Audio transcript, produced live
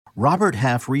Robert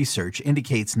Half research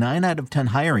indicates 9 out of 10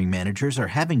 hiring managers are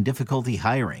having difficulty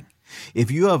hiring.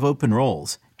 If you have open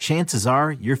roles, chances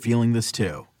are you're feeling this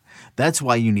too. That's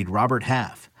why you need Robert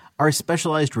Half. Our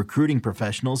specialized recruiting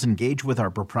professionals engage with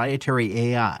our proprietary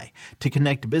AI to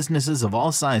connect businesses of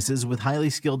all sizes with highly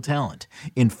skilled talent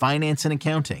in finance and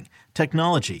accounting,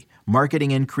 technology,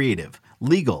 marketing and creative,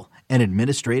 legal, and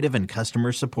administrative and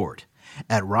customer support.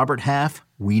 At Robert Half,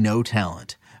 we know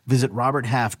talent. Visit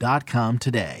roberthalf.com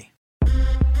today.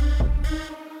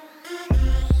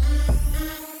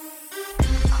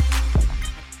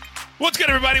 What's good,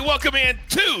 everybody? Welcome in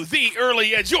to the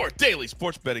Early Edge, your daily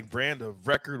sports betting brand of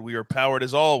record. We are powered,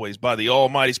 as always, by the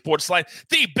almighty Sports Line,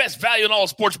 the best value in all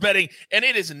sports betting, and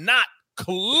it is not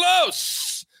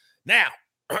close. Now,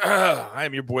 I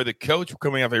am your boy, the coach. We're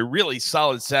coming off a really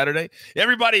solid Saturday.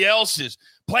 Everybody else is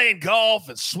playing golf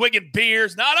and swigging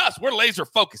beers. Not us. We're laser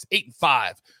focused,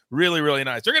 8-5. Really, really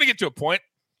nice. They're going to get to a point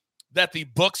that the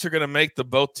books are going to make the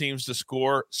both teams to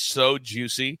score so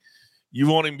juicy, you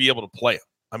won't even be able to play them.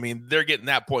 I mean, they're getting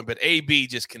that point, but AB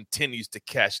just continues to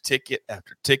cash ticket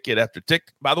after ticket after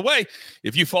ticket. By the way,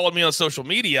 if you followed me on social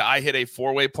media, I hit a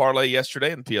 4-way parlay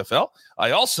yesterday in PFL.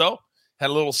 I also had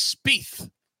a little Spieth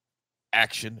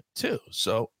action too.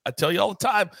 So I tell you all the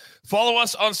time, follow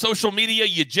us on social media.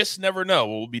 You just never know.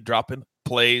 We'll be dropping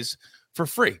plays for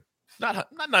free. Not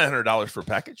 $900 for a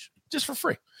package, just for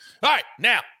free. All right,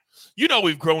 now, you know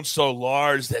we've grown so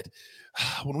large that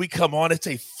when we come on, it's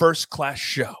a first-class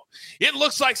show. It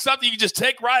looks like something you can just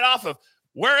take right off of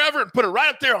wherever and put it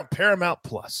right up there on Paramount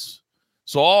Plus.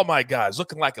 So all my guys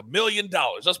looking like $1 million.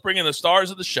 Let's bring in the stars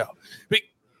of the show.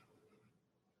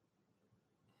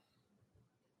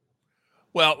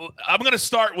 Well, I'm going to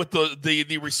start with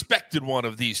the respected one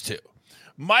of these two.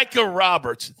 Micah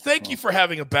Roberts, thank you for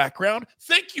having a background.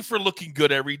 Thank you for looking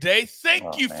good every day.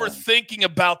 Thank you for thinking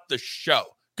about the show.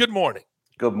 Good morning.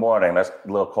 Good morning. That's a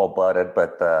little cold-blooded,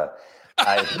 but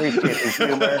I appreciate the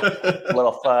humor, a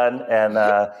little fun, and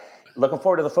looking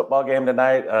forward to the football game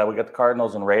tonight. We got the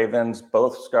Cardinals and Ravens.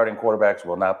 Both starting quarterbacks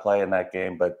will not play in that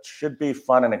game, but should be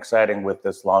fun and exciting with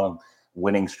this long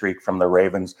winning streak from the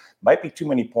Ravens. Might be too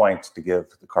many points to give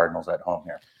the Cardinals at home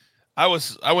here. I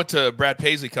went to a Brad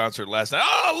Paisley concert last night.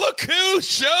 Oh, look who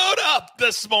showed up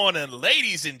this morning,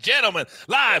 ladies and gentlemen,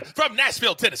 live from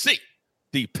Nashville, Tennessee,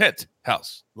 the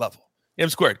Penthouse Level. M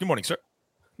Squared. Good morning, sir.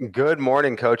 Good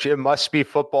morning, Coach. It must be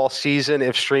football season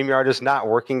if StreamYard is not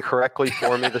working correctly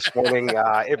for me this morning.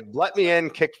 It let me in,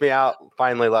 kicked me out,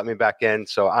 finally let me back in.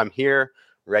 So I'm here,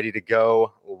 ready to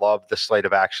go. Love the slate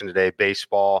of action today.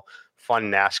 Baseball, fun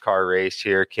NASCAR race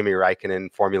here. Kimi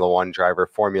Räikkönen, Formula One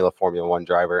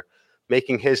driver,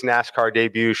 making his NASCAR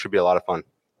debut. Should be a lot of fun.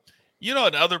 You know,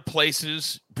 in other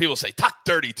places, people say, talk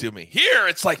dirty to me. Here,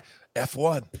 it's like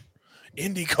F1.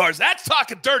 Indy cars, that's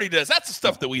talking dirty to us. That's the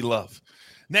stuff that we love.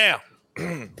 Now,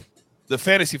 the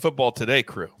Fantasy Football Today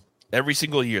crew, every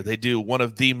single year, they do one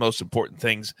of the most important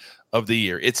things of the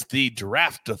year. It's the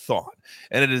Draft-a-thon,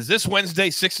 and it is this Wednesday,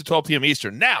 6 to 12 p.m.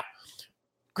 Eastern. Now,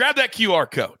 grab that QR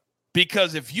code,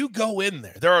 because if you go in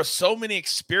there, there are so many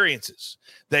experiences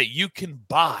that you can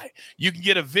buy. You can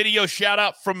get a video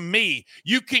shout-out from me.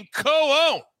 You can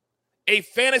co-own a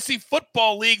fantasy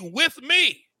football league with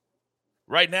me.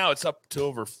 Right now, it's up to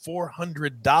over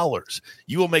 $400.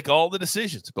 You will make all the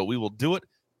decisions, but we will do it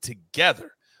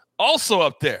together. Also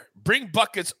up there, bring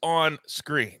buckets on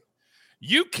screen.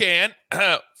 You can,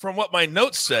 from what my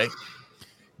notes say,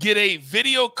 get a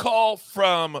video call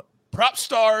from Prop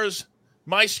Stars,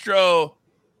 Maestro,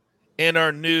 and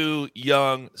our new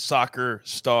young soccer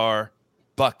star,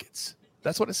 Buckets.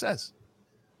 That's what it says.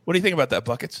 What do you think about that,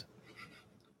 Buckets?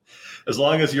 As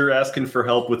long as you're asking for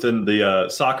help within the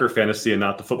soccer fantasy and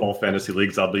not the football fantasy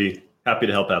leagues, I'll be happy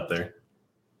to help out there.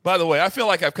 By the way, I feel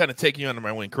like I've kind of taken you under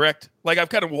my wing, correct? Like I've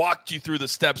kind of walked you through the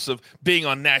steps of being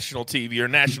on national TV or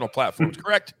national platforms,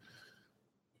 correct?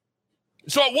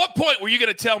 So at what point were you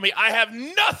going to tell me I have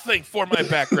nothing for my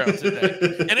background today?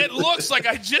 And it looks like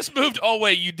I just moved. Oh,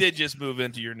 wait, you did just move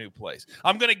into your new place.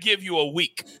 I'm going to give you a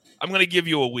week.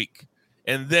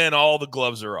 And then all the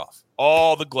gloves are off.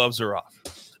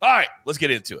 All right, let's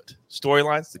get into it.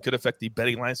 Storylines that could affect the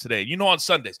betting lines today. You know, on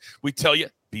Sundays, we tell you,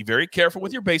 be very careful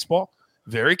with your baseball.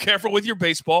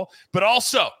 But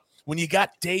also, when you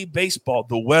got day baseball,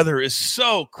 the weather is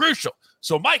so crucial.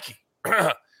 So, Mikey,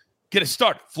 get it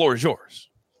started. Floor is yours.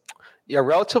 Yeah,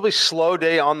 relatively slow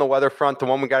day on the weather front. The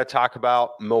one we got to talk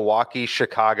about, Milwaukee,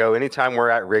 Chicago. Anytime we're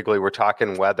at Wrigley, we're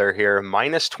talking weather here.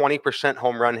 Minus 20%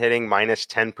 home run hitting, minus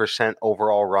 10%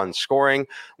 overall run scoring,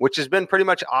 which has been pretty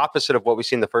much opposite of what we've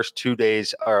seen the first 2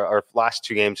 days or last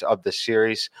two games of the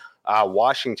series.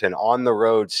 Washington on the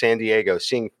road, San Diego,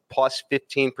 seeing plus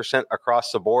 15%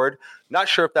 across the board. Not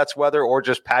sure if that's weather or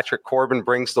just Patrick Corbin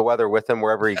brings the weather with him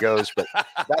wherever he goes, but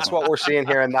that's what we're seeing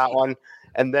here in that one.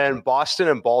 And then Boston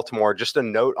and Baltimore, just a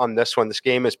note on this one. This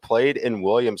game is played in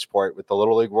Williamsport with the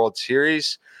Little League World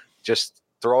Series. Just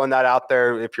throwing that out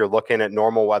there if you're looking at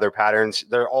normal weather patterns.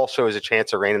 There also is a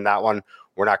chance of rain in that one.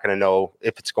 We're not going to know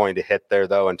if it's going to hit there,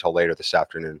 though, until later this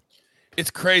afternoon.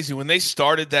 It's crazy. When they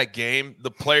started that game,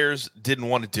 the players didn't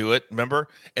want to do it, remember?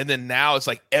 And then now it's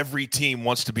like every team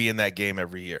wants to be in that game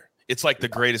every year. It's like the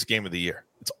greatest game of the year.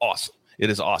 It's awesome. It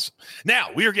is awesome. Now,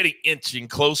 we are getting inching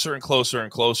closer and closer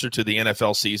and closer to the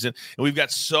NFL season, and we've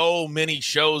got so many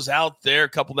shows out there, a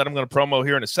couple that I'm going to promo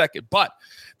here in a second. But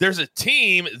there's a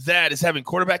team that is having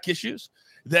quarterback issues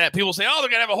that people say, oh, they're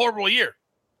going to have a horrible year.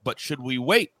 But should we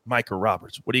wait, Micah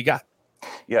Roberts? What do you got?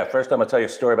 Yeah, first I'm going to tell you a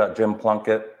story about Jim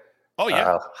Plunkett. Oh,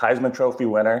 yeah. Heisman Trophy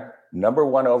winner, number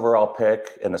 1 overall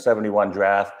pick in the 71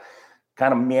 draft,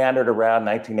 kind of meandered around.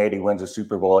 1980 wins a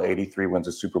Super Bowl, 83 wins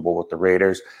a Super Bowl with the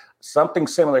Raiders. Something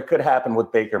similar could happen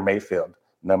with Baker Mayfield.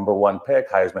 Number 1 pick,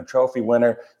 Heisman Trophy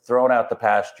winner, thrown out the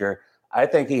pasture. I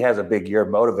think he has a big year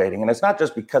motivating, and it's not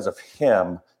just because of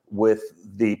him with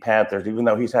the Panthers, even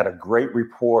though he's had a great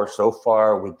rapport so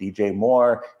far with DJ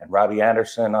Moore and Robbie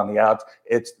Anderson on the outs.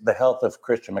 It's the health of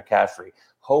Christian McCaffrey,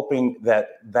 hoping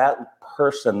that that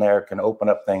person there can open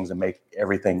up things and make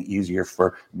everything easier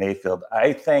for Mayfield.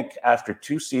 I think after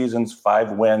 2 seasons,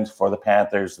 5 wins for the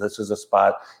Panthers, this is a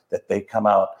spot that they come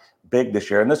out big this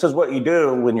year. And this is what you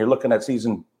do when you're looking at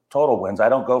season total wins. I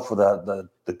don't go for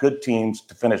the good teams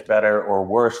to finish better or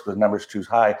worse, the numbers too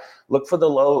high. Look for the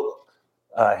low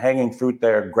hanging fruit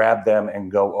there, grab them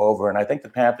and go over. And I think the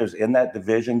Panthers in that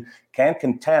division can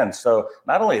contend. So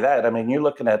not only that, I mean, you're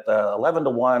looking at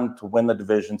 11-1 to win the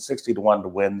division, 60-1 to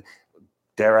win,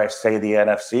 dare I say, the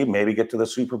NFC, maybe get to the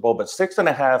Super Bowl, but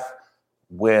 6.5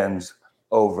 wins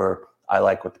over. I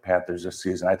like what the Panthers this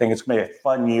season. I think it's going to be a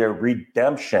fun year,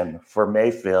 redemption for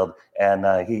Mayfield, and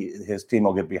his team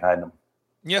will get behind him.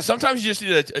 Yeah, sometimes you just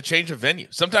need a change of venue.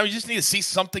 Sometimes you just need to see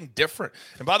something different.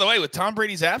 And by the way, with Tom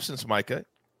Brady's absence, Micah,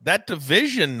 that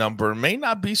division number may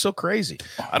not be so crazy.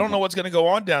 I don't know what's going to go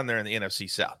on down there in the NFC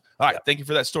South. All right, thank you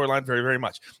for that storyline very, very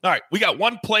much. All right, we got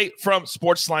one play from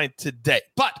Sportsline today.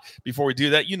 But before we do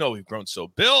that, you know we've grown so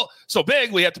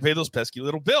big, we have to pay those pesky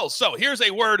little bills. So here's a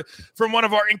word from one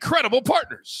of our incredible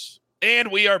partners.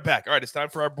 And we are back. All right, it's time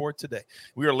for our board today.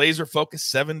 We are laser focused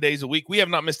 7 days a week. We have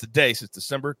not missed a day since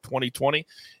December 2020,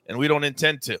 and we don't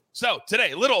intend to. So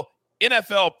today, little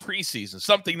NFL preseason,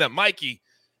 something that Mikey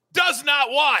does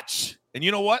not watch. And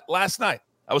you know what? Last night,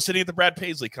 I was sitting at the Brad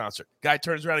Paisley concert. Guy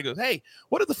turns around and goes, hey,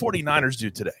 what did the 49ers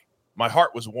do today? My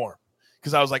heart was warm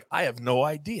because I was like, I have no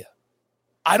idea.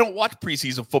 I don't watch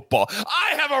preseason football.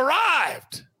 I have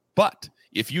arrived. But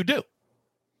if you do,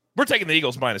 we're taking the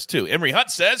Eagles -2. Emory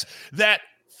Hunt says that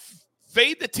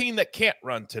fade the team that can't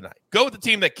run tonight. Go with the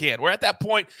team that can. We're at that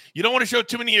point. You don't want to show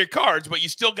too many of your cards, but you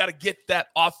still got to get that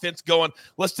offense going.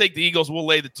 Let's take the Eagles. We'll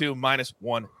lay the 2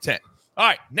 -110. All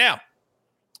right, now,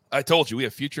 I told you we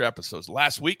have future episodes.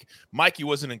 Last week, Mikey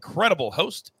was an incredible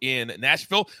host in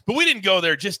Nashville, but we didn't go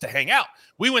there just to hang out.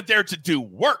 We went there to do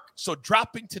work. So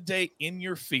dropping today in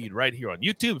your feed right here on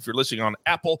YouTube, if you're listening on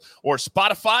Apple or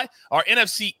Spotify, our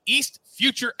NFC East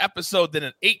future episode, then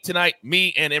at 8 tonight,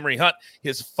 me and Emory Hunt,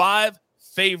 his 5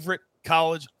 favorite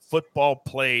college football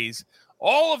plays.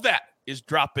 All of that is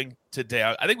dropping today.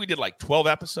 I think we did like 12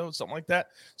 episodes, something like that.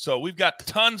 So we've got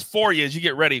tons for you as you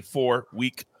get ready for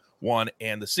week 1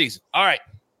 and the season. All right.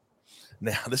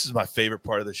 Now, this is my favorite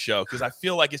part of the show because I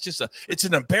feel like it's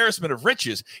an embarrassment of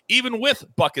riches, even with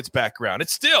Bucket's background.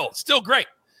 It's still great.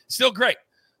 Still great.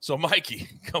 So, Mikey,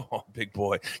 come on, big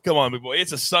boy. Come on, big boy.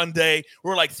 It's a Sunday.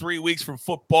 We're like 3 weeks from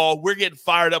football. We're getting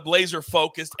fired up, laser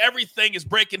focused. Everything is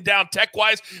breaking down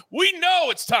tech-wise. We know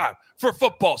it's time for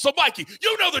football. So, Mikey,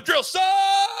 you know the drill, son.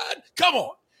 Come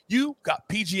on. You got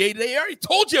PGA today. I already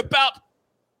told you about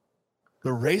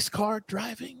the race car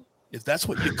driving, if that's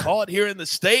what you call it here in the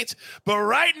States. But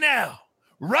right now,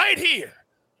 right here,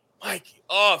 Mikey,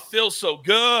 oh, it feels so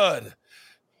good.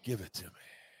 Give it to me.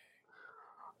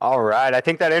 All right. I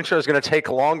think that intro is going to take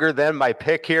longer than my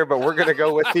pick here, but we're going to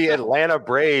go with the Atlanta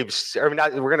Braves. We're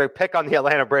going to pick on the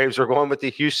Atlanta Braves. We're going with the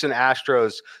Houston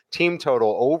Astros team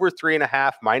total over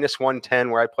 3.5 -110,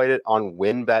 where I played it on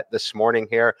WinBet this morning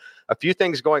here. A few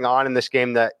things going on in this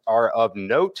game that are of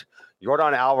note.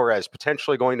 Yordan Alvarez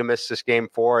potentially going to miss this game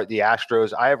for the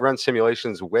Astros. I have run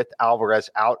simulations with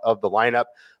Alvarez out of the lineup.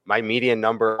 My median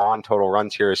number on total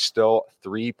runs here is still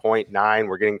 3.9.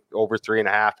 We're getting over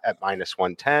 3.5 at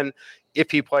 -110.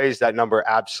 If he plays, that number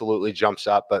absolutely jumps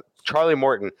up. But Charlie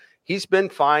Morton He's been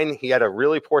fine. He had a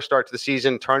really poor start to the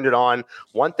season, turned it on.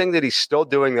 One thing that he's still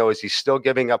doing, though, is he's still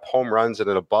giving up home runs at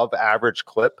an above average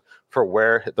clip for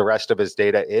where the rest of his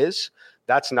data is.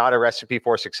 That's not a recipe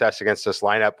for success against this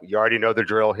lineup. You already know the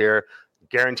drill here.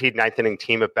 Guaranteed ninth inning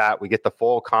team at bat. We get the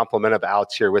full complement of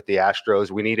outs here with the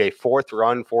Astros. We need a fourth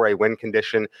run for a win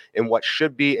condition in what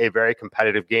should be a very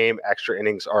competitive game. Extra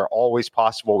innings are always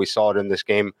possible. We saw it in this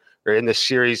game or in this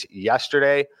series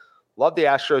yesterday. Love the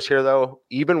Astros here, though.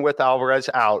 Even with Alvarez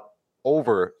out,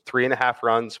 over 3.5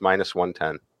 runs,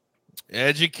 -110.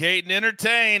 Educate and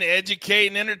entertain. Educate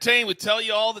and entertain. We tell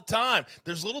you all the time.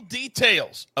 There's little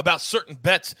details about certain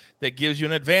bets that gives you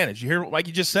an advantage. You hear, like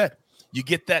you just said, you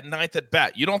get that ninth at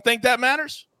bat. You don't think that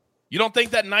matters? You don't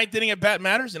think that ninth inning at bat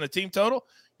matters in a team total?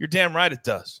 You're damn right it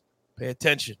does. Pay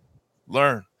attention.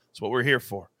 Learn. That's what we're here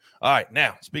for. All right,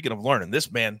 now, speaking of learning,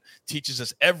 this man teaches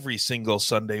us every single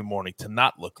Sunday morning to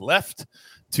not look left,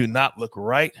 to not look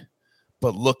right,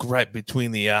 but look right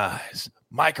between the eyes.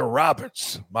 Micah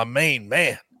Roberts, my main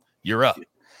man, you're up.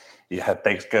 Yeah,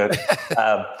 thanks, Coach.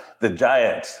 The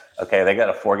Giants, okay, they got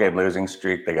a 4-game losing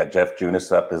streak. They got Jeff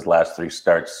Junis up his last 3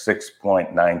 starts,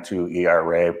 6.92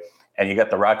 ERA. And you got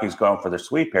the Rockies going for their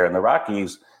sweep here. And the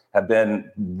Rockies have been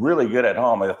really good at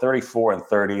home. They're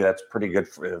 34-30. That's pretty good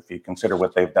if you consider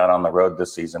what they've done on the road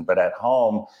this season. But at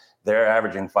home, they're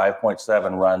averaging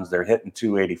 5.7 runs. They're hitting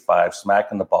 285,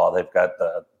 smacking the ball. They've got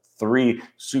the 3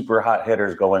 super hot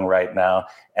hitters going right now.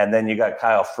 And then you got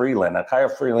Kyle Freeland. Now, Kyle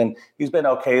Freeland, he's been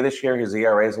okay this year. His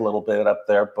ERA is a little bit up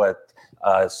there, but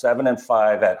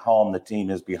 7-5 at home, the team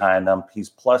is behind them. He's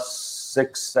plus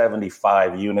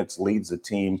 675 units, leads the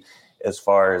team as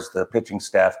far as the pitching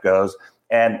staff goes.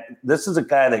 And this is a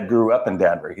guy that grew up in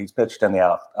Denver. He's pitched in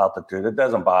the altitude. It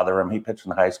doesn't bother him. He pitched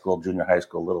in high school, junior high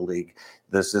school, little league.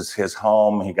 This is his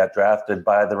home. He got drafted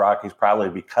by the Rockies probably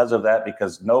because of that,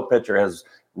 because no pitcher has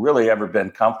really ever been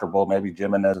comfortable. Maybe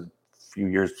Jimenez a few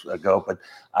years ago, but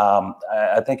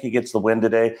I think he gets the win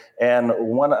today. And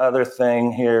one other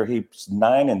thing here, he's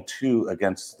 9-2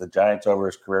 against the Giants over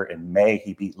his career. In May,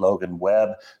 he beat Logan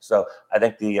Webb. So I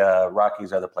think the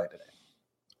Rockies are the play today.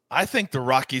 I think the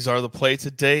Rockies are the play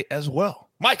today as well.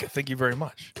 Micah, thank you very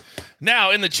much.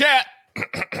 Now, in the chat,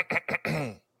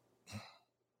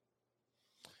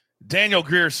 Daniel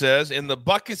Greer says, in the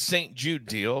Bucket St. Jude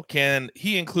deal, can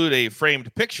he include a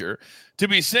framed picture to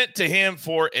be sent to him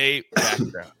for a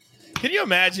background? Can you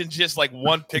imagine just like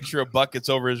one picture of Buckets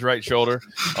over his right shoulder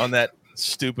on that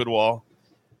stupid wall?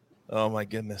 Oh, my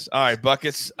goodness. All right,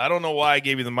 Buckets, I don't know why I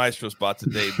gave you the maestro spot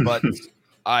today, but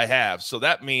I have. So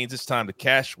that means it's time to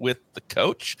cash with the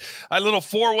coach. I had a little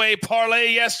 4-way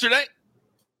parlay yesterday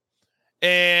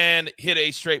and hit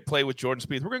a straight play with Jordan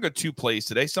Spieth. We're going to go 2 plays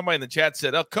today. Somebody in the chat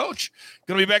said, oh, Coach,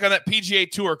 going to be back on that PGA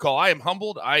Tour call. I am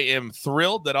humbled. I am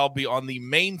thrilled that I'll be on the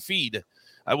main feed.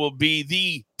 I will be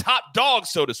the top dog,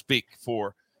 so to speak,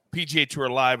 for PGA Tour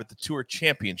Live at the Tour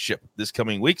Championship this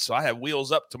coming week. So I have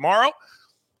wheels up tomorrow.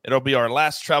 It'll be our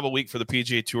last travel week for the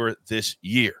PGA Tour this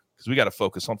year, because we got to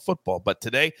focus on football. But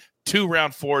today, 2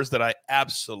 round 4s that I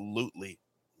absolutely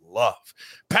love.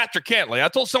 Patrick Cantlay. I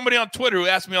told somebody on Twitter who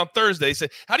asked me on Thursday, he said,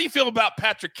 how do you feel about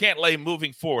Patrick Cantlay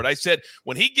moving forward? I said,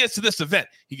 when he gets to this event,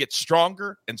 he gets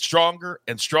stronger and stronger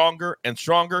and stronger and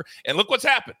stronger. And look what's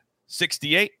happened.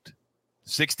 68,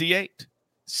 68,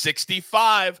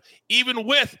 65, even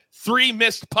with 3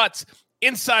 missed putts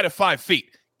inside of 5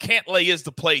 feet. Cantlay is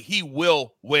the play. He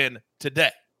will win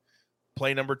today.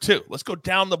 Play number 2. Let's go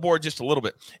down the board just a little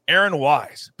bit. Aaron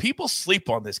Wise. People sleep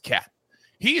on this cat.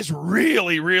 He is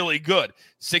really, really good.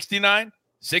 69,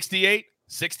 68,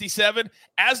 67.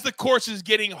 As the course is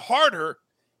getting harder,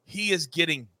 he is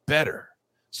getting better.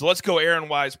 So let's go Aaron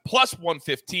Wise plus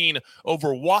 115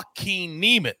 over Joaquin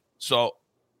Neiman. So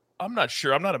I'm not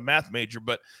sure. I'm not a math major,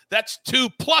 but that's 2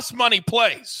 plus money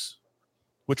plays,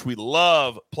 which we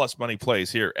love plus money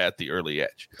plays here at the Early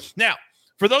Edge. Now,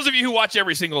 for those of you who watch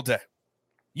every single day,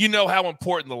 you know how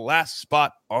important the last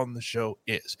spot on the show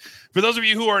is. For those of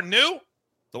you who are new,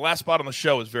 the last spot on the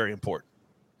show is very important.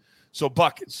 So,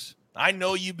 Buckets, I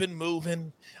know you've been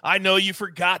moving. I know you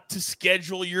forgot to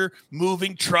schedule your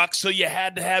moving truck, so you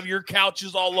had to have your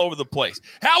couches all over the place.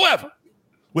 However,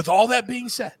 with all that being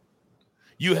said,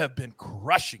 you have been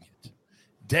crushing it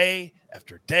day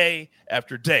after day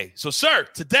after day. So, sir,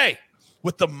 today,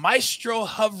 with the maestro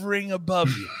hovering above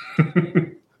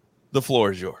you, the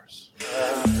floor is yours.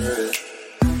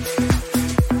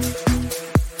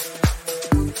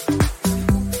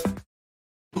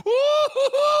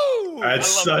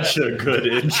 That's such a good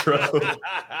intro.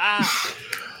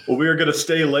 Well, we are going to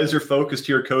stay laser focused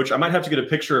here, Coach. I might have to get a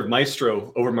picture of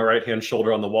Maestro over my right-hand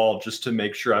shoulder on the wall just to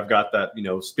make sure I've got that,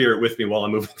 spirit with me while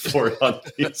I'm moving forward on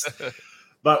these.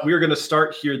 But we are going to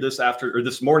start here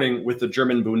this morning with the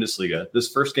German Bundesliga.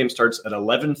 This first game starts at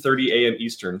 11:30 a.m.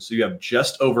 Eastern, so you have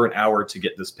just over an hour to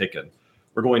get this pick in.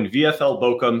 We're going VfL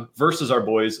Bochum versus our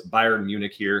boys Bayern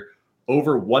Munich here.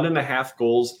 Over 1.5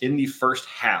 goals in the first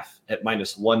half at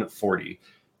 -140.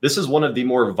 This is one of the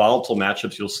more volatile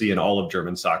matchups you'll see in all of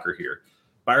German soccer here.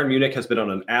 Bayern Munich has been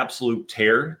on an absolute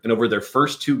tear, and over their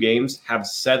first 2 games have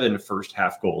 7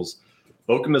 first-half goals.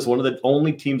 Bochum is one of the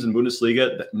only teams in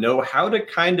Bundesliga that know how to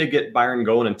kind of get Bayern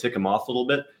going and tick them off a little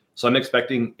bit, so I'm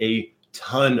expecting a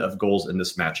ton of goals in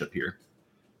this matchup here.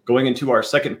 Going into our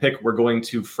second pick, we're going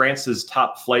to France's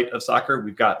top flight of soccer.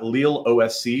 We've got Lille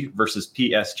OSC versus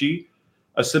PSG.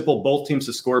 A simple both teams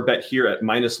to score bet here at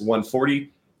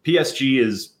 -140. PSG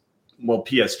is,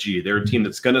 PSG. They're a team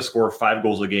that's going to score 5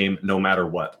 goals a game no matter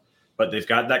what. But they've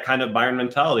got that kind of Bayern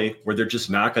mentality where they're just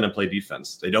not going to play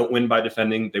defense. They don't win by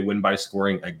defending. They win by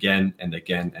scoring again and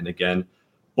again and again.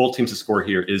 Both teams to score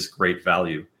here is great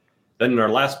value. Then in our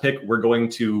last pick, we're going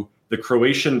to the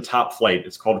Croatian top flight.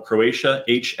 It's called Croatia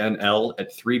HNL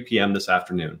at 3 p.m. this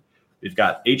afternoon. We've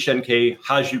got HNK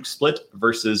Hajduk Split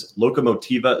versus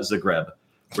Lokomotiva Zagreb.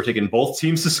 We're taking both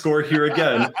teams to score here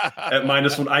again at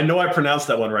 -1. I know I pronounced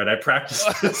that one right. I practiced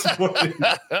this morning.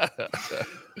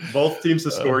 Both teams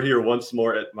to score here once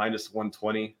more at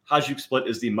 -120. Hajduk Split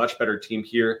is the much better team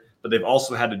here, but they've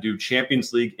also had to do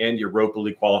Champions League and Europa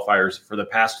League qualifiers for the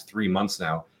past 3 months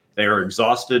now. They are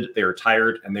exhausted, they are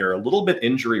tired, and they're a little bit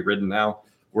injury-ridden now.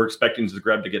 We're expecting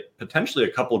Zagreb to get potentially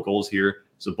a couple of goals here,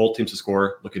 so both teams to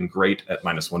score looking great at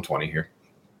 -120 here.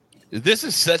 This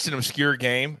is such an obscure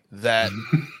game that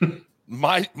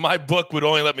my book would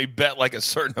only let me bet like a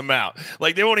certain amount.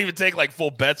 Like they won't even take like full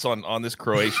bets on this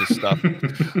Croatia stuff.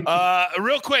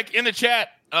 Real quick in the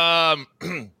chat,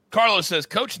 Carlos says,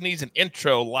 Coach needs an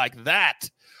intro like that.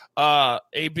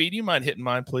 AB, do you mind hitting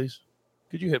mine, please?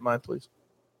 Could you hit mine, please?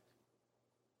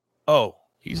 Oh,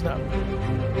 he's not.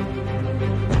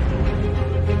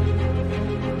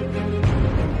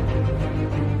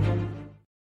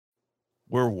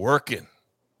 We're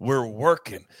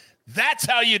working. That's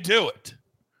how you do it.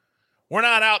 We're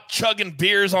not out chugging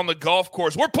beers on the golf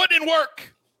course. We're putting in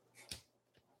work.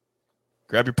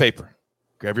 Grab your paper.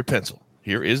 Grab your pencil.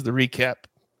 Here is the recap,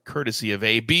 courtesy of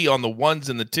AB on the 1s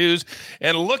and the 2s.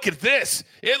 And look at this.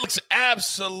 It looks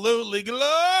absolutely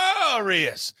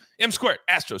glorious. M-squared,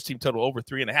 Astros team total over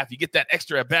 3.5. You get that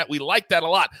extra at bat. We like that a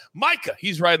lot. Micah,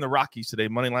 he's riding the Rockies today.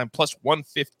 Money line plus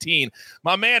 115.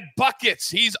 My man Buckets,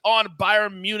 he's on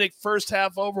Bayern Munich first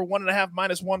half over 1.5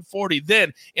 -140.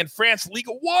 Then in France,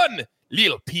 Liga 1,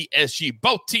 Lille PSG.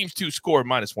 Both teams to score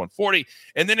 -140.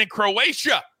 And then in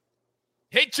Croatia,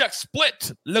 Hajduk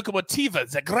Split, Lokomotiva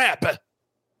Zagreb.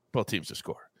 Both teams to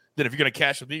score. Then if you're going to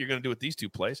cash with me, you're going to do with these 2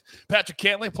 plays. Patrick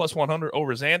Cantlay plus 100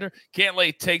 over Xander.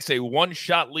 Cantlay takes a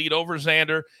 1-shot lead over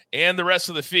Xander and the rest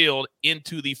of the field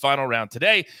into the final round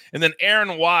today. And then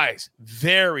Aaron Wise,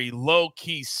 very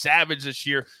low-key savage this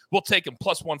year. We'll take him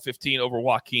plus 115 over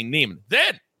Joaquin Neiman.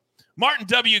 Then Martin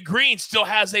W. Green still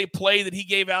has a play that he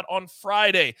gave out on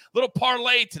Friday. Little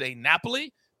parlay today.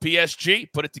 Napoli, PSG,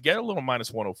 put it together, a little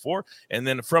 -104. And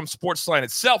then from Sportsline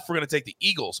itself, we're going to take the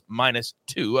Eagles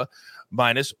 -2,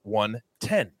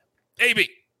 -110. AB,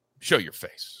 show your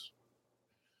face.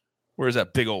 Where's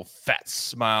that big old fat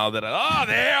smile that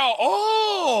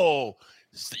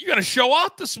you're going to show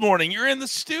off this morning. You're in the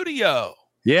studio.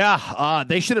 Yeah,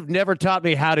 they should have never taught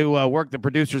me how to work the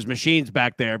producers' machines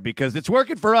back there because it's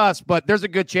working for us, but there's a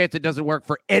good chance it doesn't work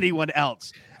for anyone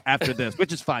else after this,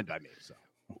 which is fine by me. So.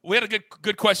 We had a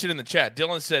good question in the chat.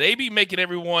 Dylan said, AB making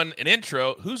everyone an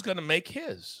intro. Who's going to make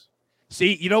his?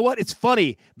 See, you know what? It's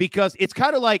funny because it's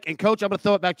kind of like, and Coach, I'm going to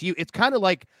throw it back to you. It's kind of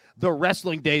like the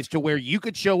wrestling days to where you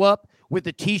could show up with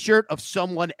a T-shirt of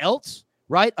someone else,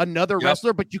 right? Another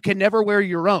wrestler, but you can never wear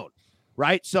your own,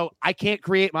 right? So I can't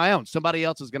create my own. Somebody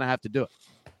else is going to have to do it.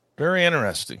 Very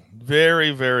interesting.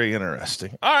 Very, very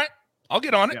interesting. All right. I'll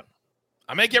get on it. Yep.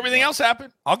 I make everything else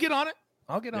happen. I'll get on it.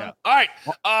 All right.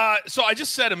 So I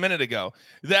just said a minute ago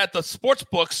that the sports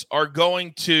books are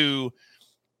going to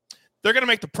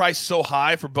make the price so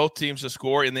high for both teams to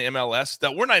score in the MLS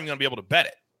that we're not even going to be able to bet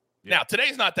it. Yeah. Now,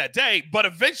 today's not that day, but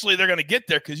eventually they're going to get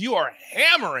there because you are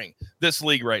hammering this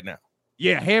league right now.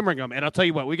 Yeah, hammering them. And I'll tell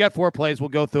you what, we got 4 plays. We'll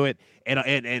go through it,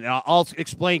 and I'll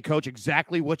explain, Coach,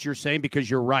 exactly what you're saying because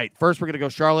you're right. First, we're going to go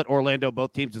Charlotte, Orlando,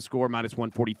 both teams to score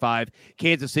 -145.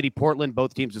 Kansas City, Portland,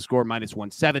 both teams to score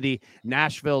 -170.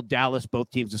 Nashville, Dallas, both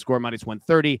teams to score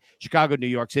 -130. Chicago, New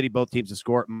York City, both teams to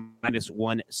score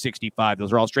 -165.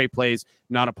 Those are all straight plays,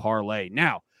 not a parlay.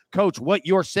 Now, Coach, what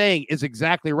you're saying is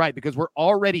exactly right because we're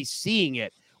already seeing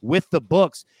it with the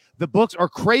books. The books are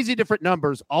crazy different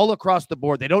numbers all across the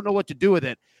board. They don't know what to do with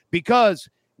it because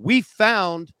we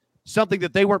found something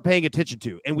that they weren't paying attention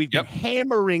to, and we've been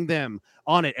hammering them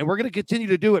on it, and we're going to continue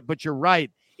to do it. But you're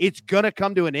right. It's going to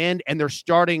come to an end, and they're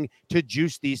starting to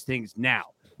juice these things now,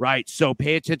 right? So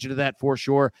pay attention to that for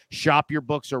sure. Shop your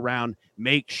books around.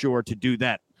 Make sure to do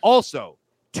that. Also,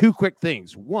 2 quick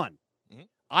things. One,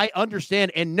 I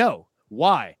understand and know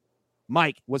why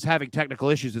Mike was having technical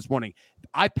issues this morning.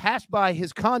 I passed by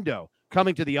his condo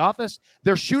coming to the office.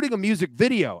 They're shooting a music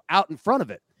video out in front of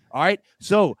it. All right.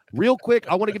 So real quick,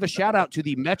 I want to give a shout out to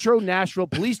the Metro Nashville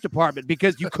Police Department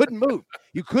because you couldn't move.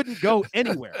 You couldn't go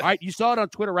anywhere. All right. You saw it on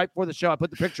Twitter right before the show. I put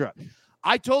the picture up.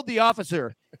 I told the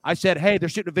officer, I said, hey, they're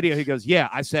shooting a video. He goes, yeah.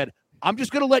 I said, I'm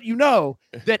just going to let you know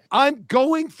that I'm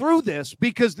going through this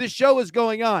because this show is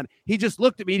going on. He just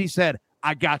looked at me and he said,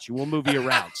 I got you. We'll move you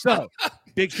around. So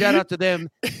big shout out to them.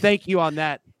 Thank you on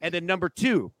that. And then number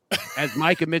 2, as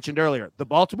Mike had mentioned earlier, the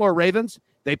Baltimore Ravens,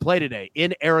 they play today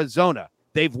in Arizona.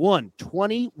 They've won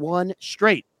 21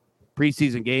 straight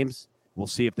preseason games. We'll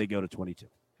see if they go to 22.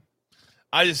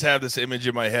 I just have this image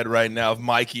in my head right now of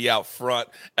Mikey out front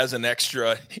as an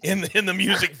extra in the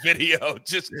music video.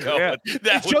 Just going. Yeah.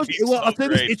 That would be so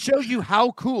great. It shows you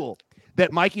how cool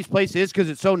that Mikey's place is because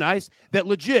it's so nice that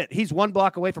legit he's 1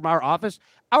 block away from our office.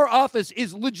 Our office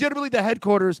is legitimately the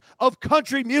headquarters of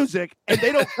country music, and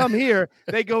they don't come here.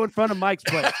 They go in front of Mike's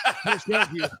place. It shows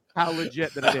you how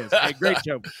legit that it is. Hey, great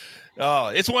show. Oh,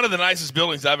 it's one of the nicest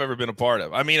buildings I've ever been a part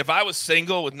of. I mean, if I was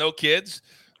single with no kids,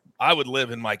 I would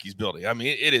live in Mikey's building. I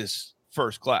mean, it is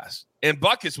first class. And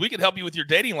Buckus, we can help you with your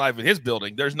dating life in his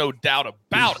building. There's no doubt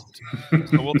about it.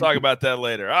 So we'll talk about that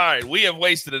later. All right, we have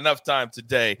wasted enough time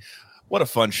today. What a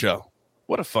fun show.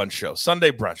 What a fun show.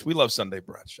 Sunday brunch. We love Sunday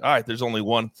brunch. All right, there's only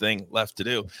one thing left to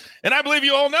do. And I believe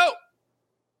you all know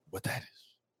what that is.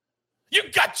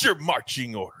 You got your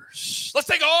marching orders. Let's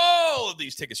take all of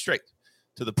these tickets straight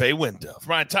to the pay window. For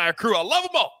my entire crew, I love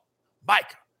them all.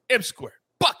 Micah, M Square,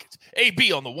 Buckets,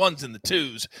 AB on the 1s and the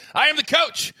 2s. I am the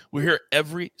coach. We're here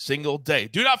every single day.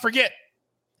 Do not forget,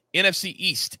 NFC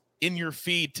East in your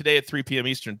feed today at 3 p.m.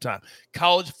 Eastern time.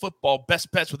 College football best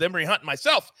bets with Emery Hunt and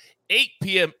myself, 8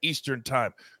 p.m. Eastern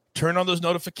time. Turn on those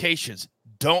notifications.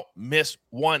 Don't miss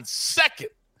 1 second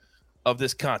of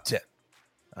this content.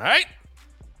 All right?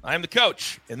 I am the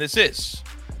coach, and this is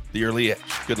The Early Edge.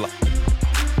 Good luck.